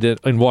debated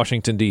in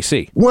Washington,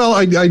 D.C. Well,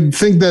 I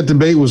think that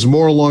debate was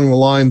more along the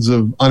lines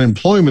of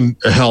unemployment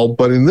help,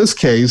 but in this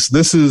case,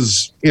 this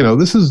is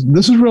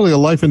really a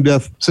life and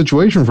death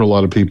situation for a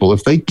lot of people.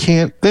 If they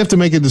have to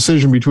make a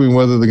decision between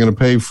whether they're going to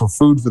pay for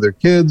food for their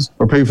kids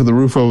or pay for the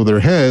roof over their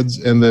heads.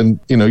 And then,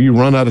 you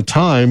run out of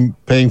time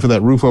paying for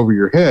that roof over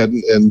your head.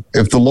 And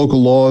if the local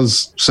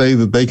laws say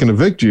that they can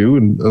evict you,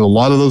 and a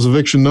lot of those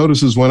eviction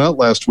notices went out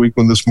last week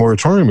when this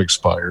moratorium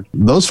expired,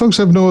 those folks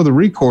have no other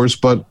recourse.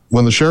 But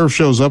when the sheriff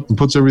shows up and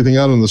puts everything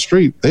out on the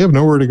street, they have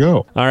nowhere to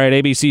go. All right,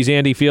 ABC's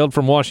Andy Field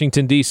from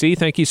Washington, D.C.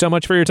 Thank you so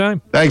much for your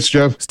time. Thanks,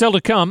 Jeff. Still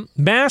to come,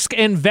 mask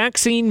and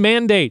vaccine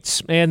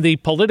mandates and the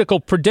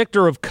political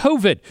predictor of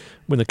COVID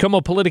when the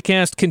KOMO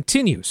Politicast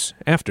continues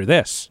after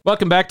this.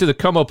 Welcome back to the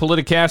KOMO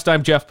Politicast.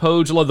 I'm Jeff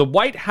Pogela. The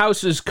White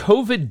House's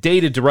COVID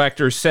data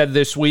director said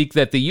this week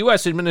that the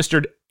U.S.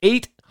 administered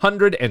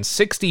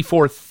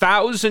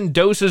 864,000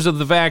 doses of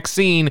the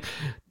vaccine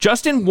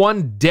just in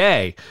one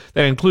day.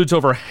 That includes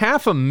over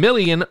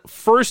 500,000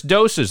 first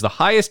doses, the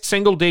highest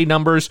single-day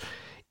numbers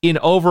in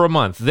over a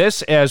month.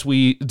 This as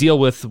we deal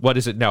with, what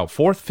is it now,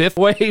 fifth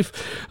wave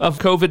of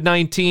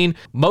COVID-19,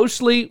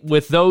 mostly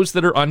with those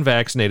that are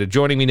unvaccinated.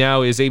 Joining me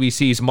now is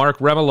ABC's Mark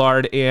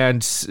Remillard,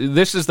 and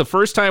this is the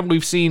first time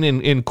we've seen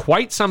in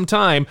quite some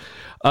time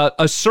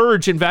a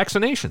surge in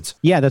vaccinations.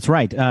 Yeah, that's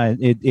right.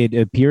 It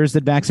appears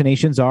that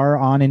vaccinations are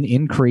on an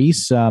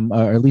increase,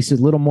 or at least a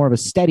little more of a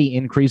steady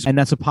increase. And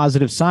that's a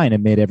positive sign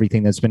amid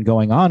everything that's been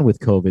going on with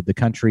COVID. The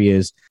country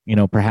is,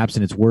 perhaps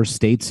in its worst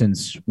state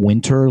since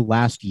winter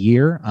last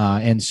year.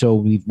 And so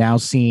we've now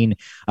seen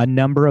a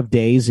number of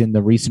days in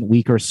the recent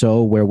week or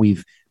so where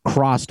we've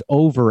crossed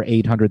over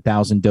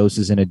 800,000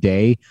 doses in a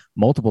day.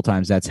 Multiple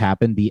times that's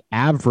happened. The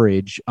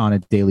average on a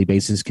daily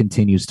basis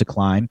continues to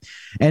climb.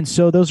 And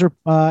so those are,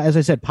 as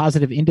I said,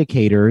 positive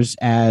indicators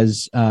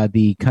as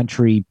the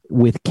country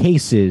with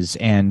cases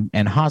and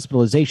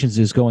hospitalizations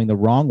is going the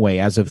wrong way.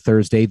 As of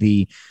Thursday,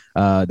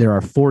 there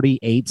are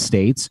 48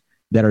 states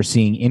that are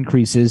seeing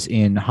increases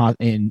in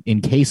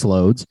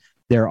caseloads.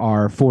 There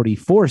are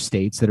 44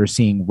 states that are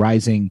seeing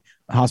rising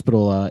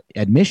hospital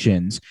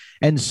admissions.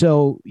 And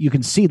so you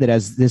can see that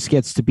as this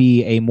gets to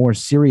be a more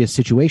serious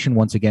situation,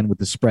 once again, with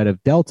the spread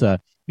of Delta,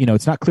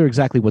 it's not clear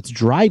exactly what's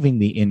driving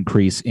the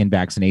increase in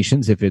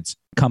vaccinations, if it's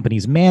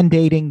companies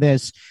mandating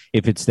this,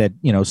 if it's that,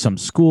 some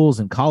schools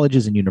and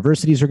colleges and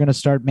universities are going to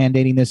start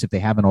mandating this if they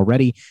haven't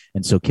already.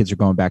 And so kids are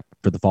going back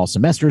for the fall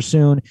semester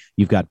soon.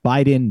 You've got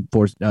Biden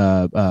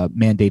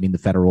mandating the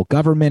federal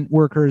government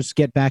workers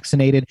get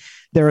vaccinated.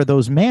 There are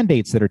those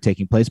mandates that are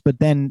taking place, but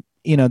then,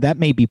 that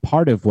may be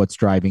part of what's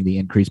driving the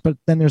increase. But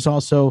then there's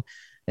also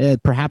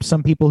perhaps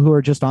some people who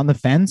are just on the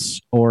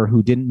fence or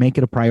who didn't make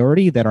it a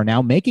priority that are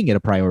now making it a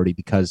priority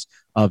because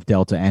of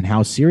Delta, and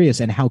how serious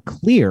and how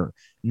clear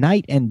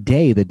night and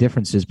day the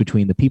differences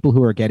between the people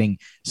who are getting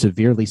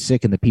severely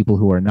sick and the people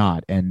who are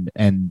not. And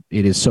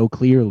it is so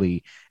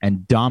clearly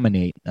and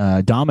dominantly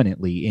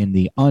in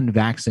the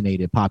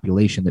unvaccinated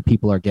population that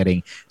people are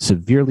getting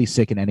severely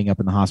sick and ending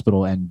up in the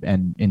hospital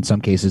and in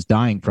some cases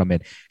dying from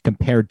it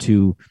compared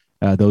to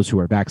those who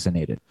are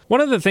vaccinated.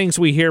 One of the things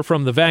we hear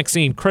from the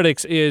vaccine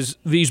critics is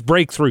these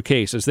breakthrough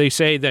cases. They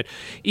say that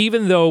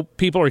even though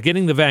people are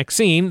getting the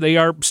vaccine, they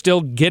are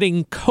still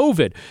getting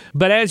COVID.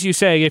 But as you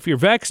say, if you're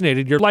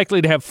vaccinated, you're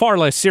likely to have far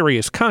less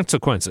serious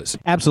consequences.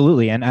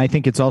 Absolutely. And I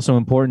think it's also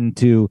important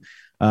to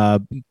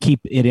keep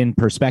it in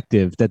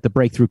perspective that the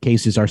breakthrough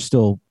cases are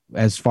still,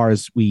 as far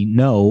as we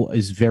know,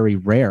 is very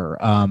rare.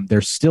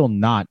 They're still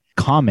not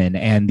common,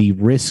 and the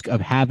risk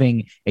of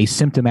having a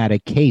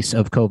symptomatic case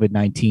of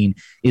COVID-19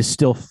 is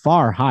still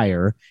far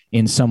higher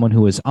in someone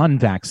who is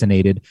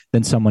unvaccinated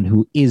than someone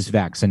who is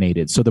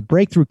vaccinated. So the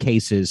breakthrough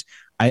cases,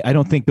 I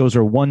don't think those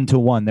are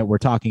one-to-one that we're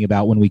talking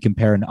about when we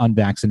compare an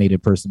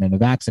unvaccinated person and a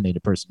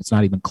vaccinated person. It's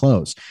not even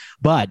close.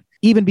 But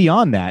even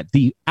beyond that,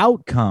 the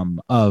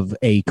outcome of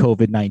a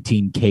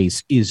COVID-19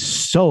 case is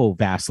so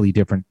vastly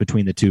different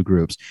between the two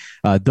groups.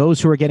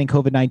 Those who are getting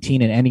COVID-19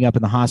 and ending up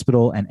in the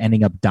hospital and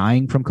ending up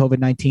dying from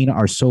COVID-19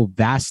 are so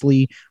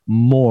vastly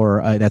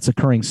more, that's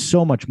occurring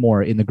so much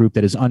more in the group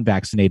that is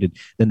unvaccinated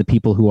than the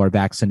people who are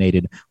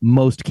vaccinated.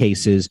 Most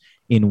cases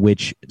in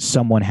which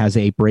someone has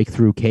a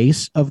breakthrough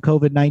case of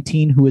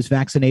COVID-19 who is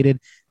vaccinated,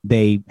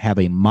 they have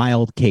a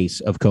mild case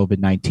of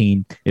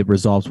COVID-19. It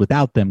resolves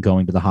without them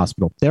going to the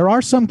hospital. There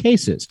are some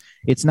cases.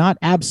 It's not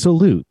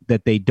absolute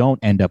that they don't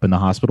end up in the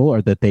hospital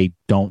or that they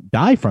don't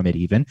die from it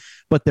even,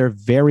 but they're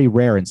very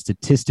rare. And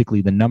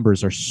statistically, the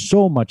numbers are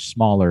so much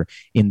smaller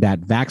in that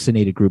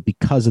vaccinated group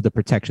because of the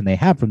protection they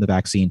have from the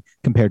vaccine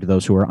compared to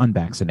those who are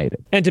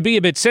unvaccinated. And to be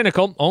a bit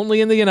cynical, only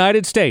in the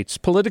United States,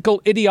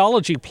 political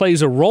ideology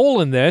plays a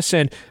role in this.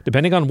 And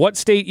depending on what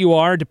state you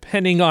are,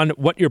 depending on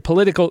what your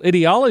political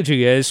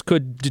ideology is,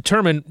 could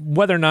determine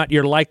whether or not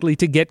you're likely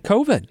to get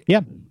COVID.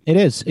 Yeah, it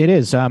is. It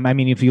is. I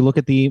mean, if you look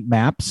at the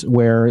maps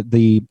where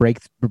the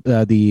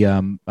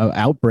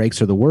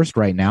outbreaks are the worst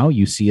right now,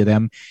 you see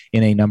them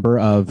in a number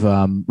of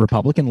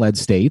Republican-led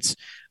states.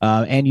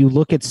 And you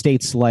look at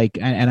states like,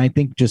 and I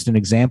think just an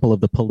example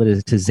of the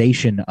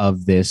politicization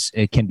of this,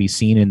 it can be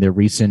seen in the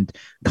recent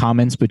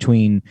comments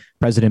between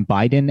President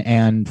Biden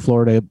and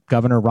Florida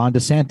Governor Ron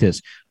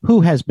DeSantis, who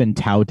has been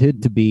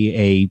touted to be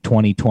a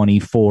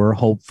 2024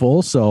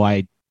 hopeful. So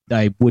I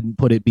wouldn't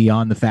put it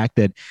beyond the fact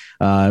that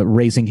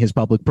raising his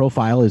public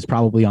profile is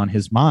probably on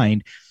his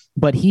mind.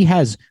 But he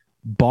has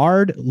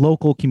barred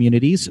local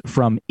communities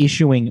from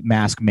issuing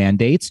mask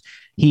mandates.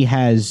 He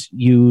has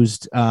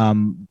used,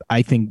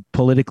 I think,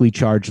 politically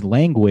charged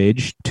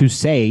language to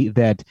say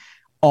that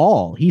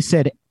he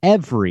said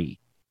every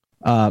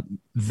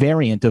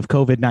variant of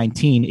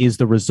COVID-19 is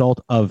the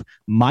result of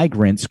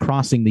migrants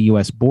crossing the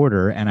U.S.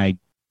 border. And I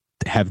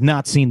have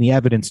not seen the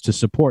evidence to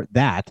support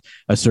that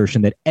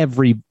assertion that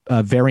every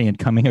variant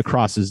coming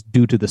across is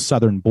due to the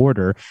southern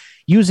border,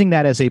 using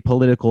that as a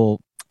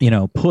political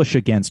push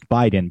against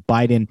Biden.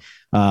 Biden,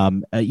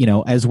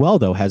 as well,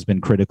 though, has been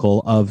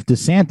critical of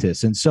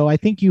DeSantis. And so I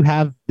think you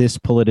have this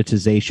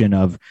politicization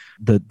of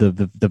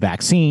the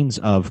vaccines,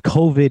 of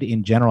COVID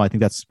in general. I think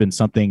that's been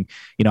something,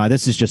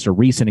 this is just a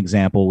recent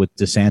example with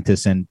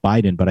DeSantis and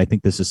Biden, but I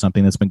think this is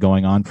something that's been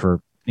going on for,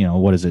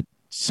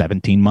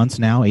 17 months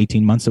now,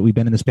 18 months that we've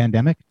been in this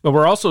pandemic. But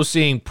we're also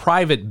seeing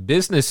private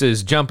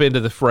businesses jump into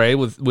the fray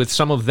with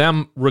some of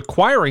them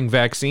requiring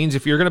vaccines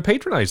if you're going to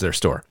patronize their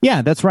store.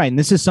 Yeah, that's right. And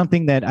this is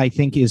something that I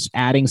think is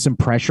adding some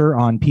pressure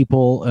on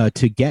people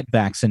to get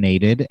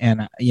vaccinated.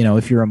 And,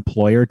 if your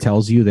employer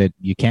tells you that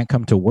you can't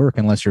come to work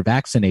unless you're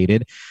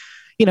vaccinated,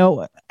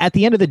 at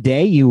the end of the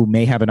day, you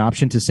may have an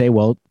option to say,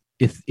 well,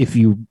 if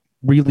you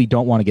really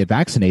don't want to get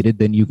vaccinated,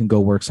 then you can go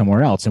work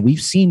somewhere else. And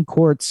we've seen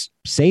courts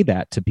say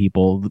that to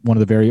people. One of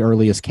the very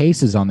earliest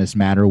cases on this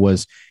matter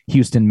was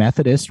Houston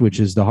Methodist, which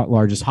is the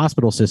largest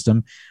hospital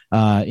system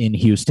in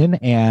Houston.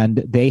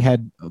 And they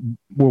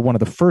were one of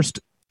the first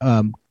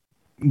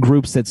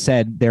groups that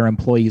said their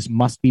employees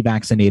must be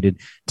vaccinated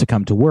to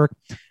come to work.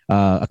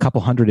 A couple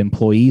hundred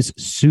employees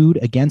sued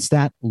against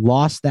that,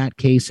 lost that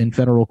case in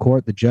federal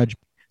court. The judge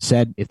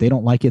said if they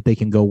don't like it, they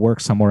can go work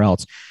somewhere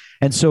else.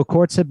 And so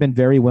courts have been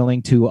very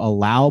willing to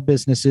allow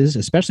businesses,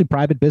 especially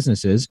private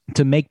businesses,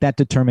 to make that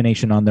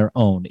determination on their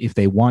own if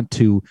they want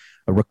to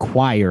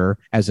require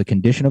as a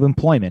condition of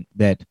employment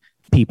that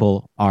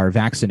people are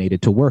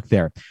vaccinated to work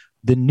there.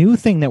 The new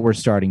thing that we're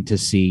starting to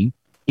see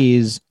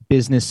is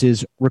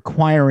businesses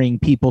requiring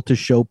people to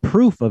show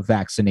proof of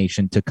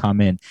vaccination to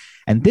come in.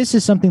 And this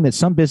is something that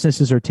some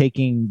businesses are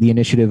taking the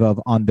initiative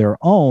of on their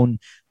own.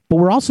 But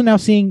we're also now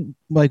seeing,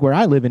 like where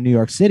I live in New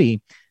York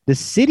City, the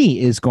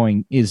city is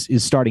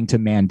starting to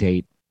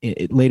mandate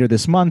later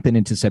this month and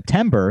into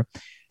September.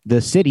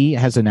 The city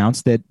has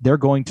announced that they're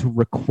going to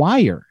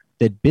require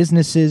that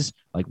businesses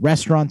like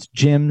restaurants,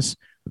 gyms,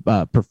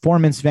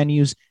 performance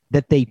venues,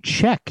 that they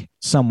check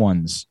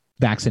someone's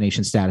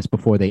vaccination status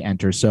before they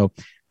enter. So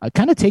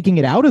kind of taking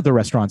it out of the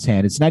restaurant's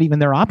hand. It's not even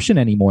their option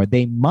anymore.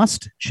 They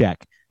must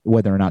check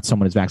whether or not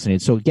someone is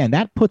vaccinated. So again,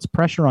 that puts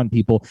pressure on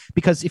people,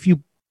 because if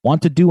you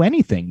want to do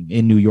anything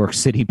in New York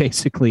City,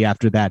 basically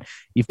after that,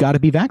 you've got to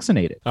be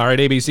vaccinated. All right,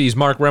 ABC's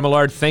Mark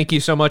Remillard, thank you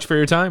so much for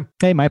your time.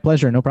 Hey, my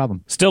pleasure. No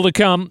problem. Still to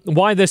come,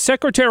 why the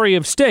Secretary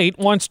of State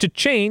wants to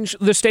change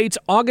the state's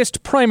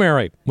August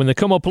primary when the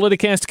KOMO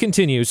Politicast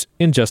continues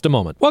in just a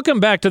moment. Welcome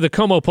back to the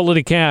KOMO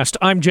Politicast.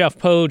 I'm Jeff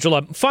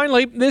Pogela.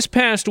 Finally, this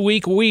past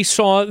week, we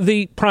saw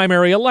the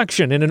primary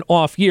election in an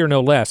off year,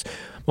 no less.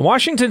 The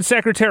Washington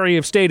Secretary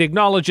of State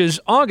acknowledges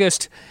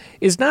August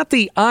is not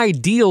the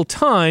ideal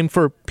time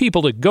for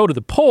people to go to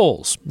the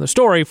polls. The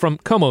story from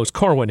KOMO's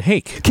Corwin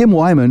Hake. Kim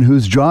Wyman,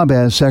 whose job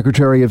as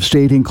Secretary of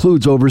State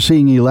includes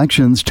overseeing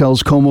elections,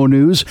 tells KOMO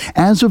News,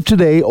 as of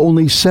today,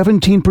 only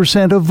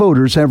 17% of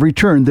voters have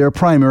returned their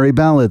primary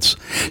ballots.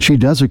 She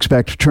does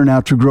expect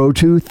turnout to grow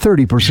to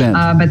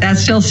 30%. But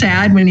that's still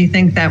sad when you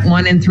think that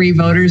 1 in 3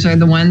 voters are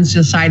the ones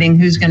deciding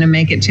who's going to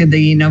make it to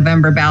the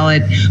November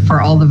ballot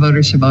for all the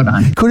voters to vote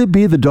on. Could it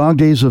be the dog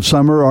days of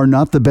summer are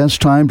not the best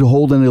time to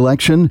hold an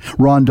election?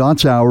 Ron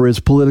Dotzauer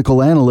is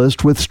political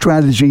analyst with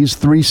Strategies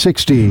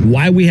 360.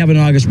 Why we have an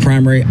August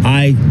primary,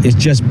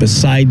 it's just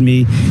beside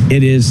me.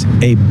 It is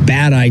a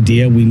bad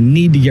idea. We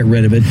need to get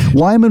rid of it.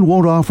 Wyman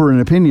won't offer an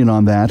opinion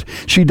on that.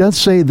 She does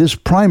say this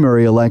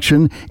primary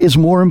election is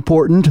more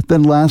important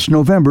than last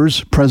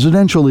November's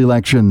presidential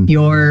election.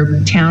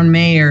 Your town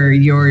mayor,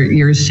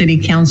 your city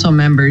council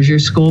members, your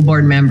school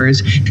board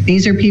members,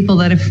 these are people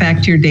that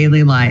affect your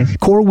daily life.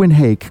 Corwin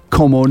Hake,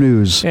 KOMO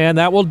News. And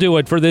that will do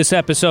it for this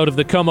episode of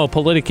the KOMO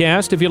Politicast.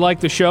 If you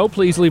like the show,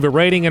 please leave a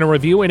rating and a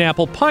review in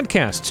Apple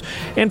Podcasts.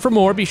 And for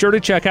more, be sure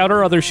to check out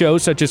our other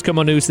shows such as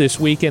KOMO News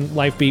This Week and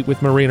Life Beat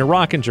with Marina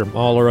Rockinger.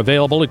 All are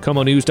available at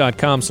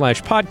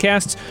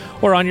KOMOnews.com/podcasts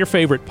or on your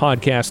favorite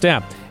podcast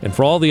app. And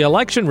for all the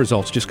election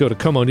results, just go to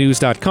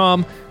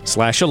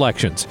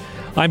KOMOnews.com/elections.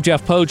 I'm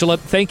Jeff Pogela.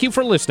 Thank you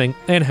for listening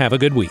and have a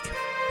good week.